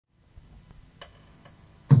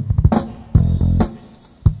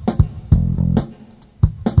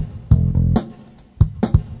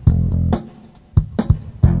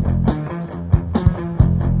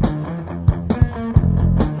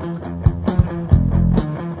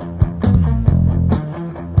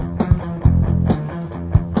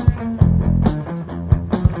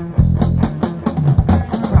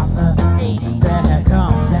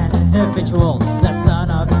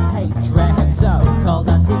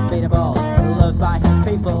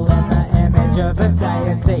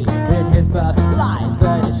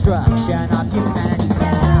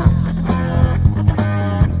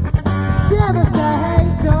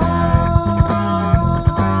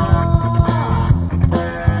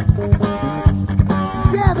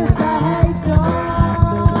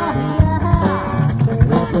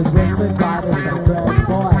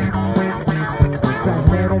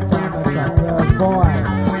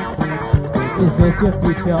this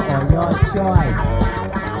your future or your choice?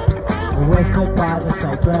 Whispered by the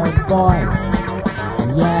sacred voice.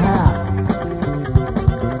 Yeah.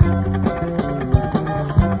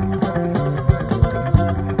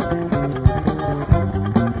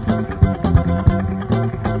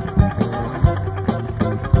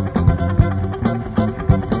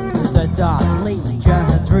 The dark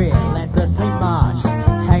legions relentlessly march,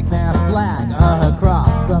 hang their flag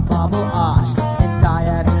across the marble arch.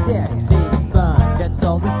 Entire cities burned and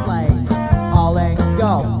souls enslaved, all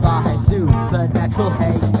engulfed by supernatural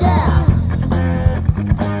hate. Yeah!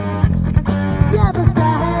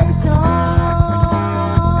 Devastator!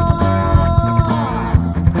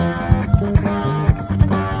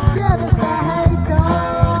 Devastator!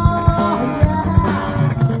 Yeah!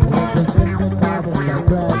 It was whispered by the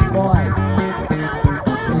sacred voice.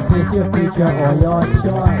 Is this your future or your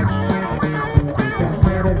choice?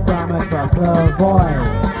 Transmitted from across the void.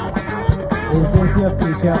 Is this your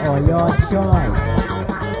future or your choice?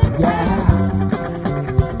 Yeah.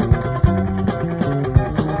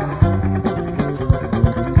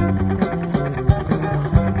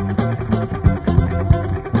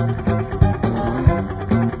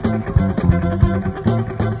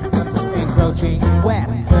 Encroaching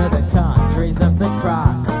west to the countries of the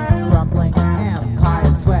cross, crumbling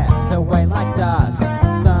empires swept away like dust.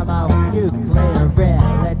 Thermonuclear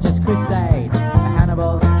religious crusade,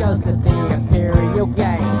 Hannibal's ghost at the imperial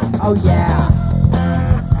gate. Oh yeah.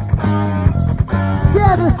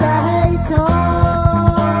 Devastator!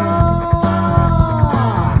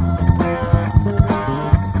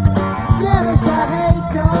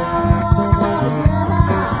 Devastator! Yeah!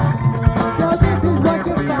 So this is what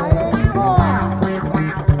you're fighting for.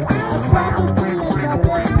 A prophecy and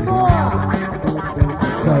nothing more.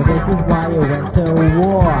 So this is why you went to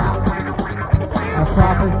war. A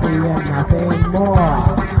prophecy and nothing more.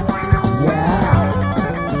 Yeah.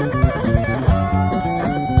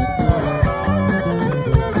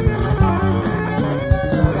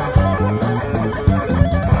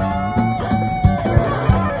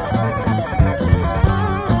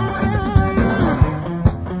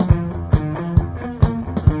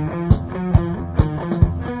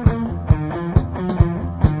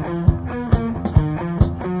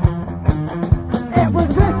 It was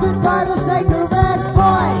whispered by the sacred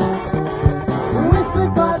voice.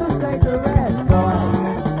 Whispered by the sacred voice.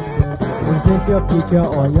 Is this your future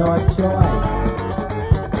or your choice?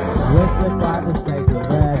 Whispered by the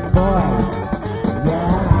sacred voice.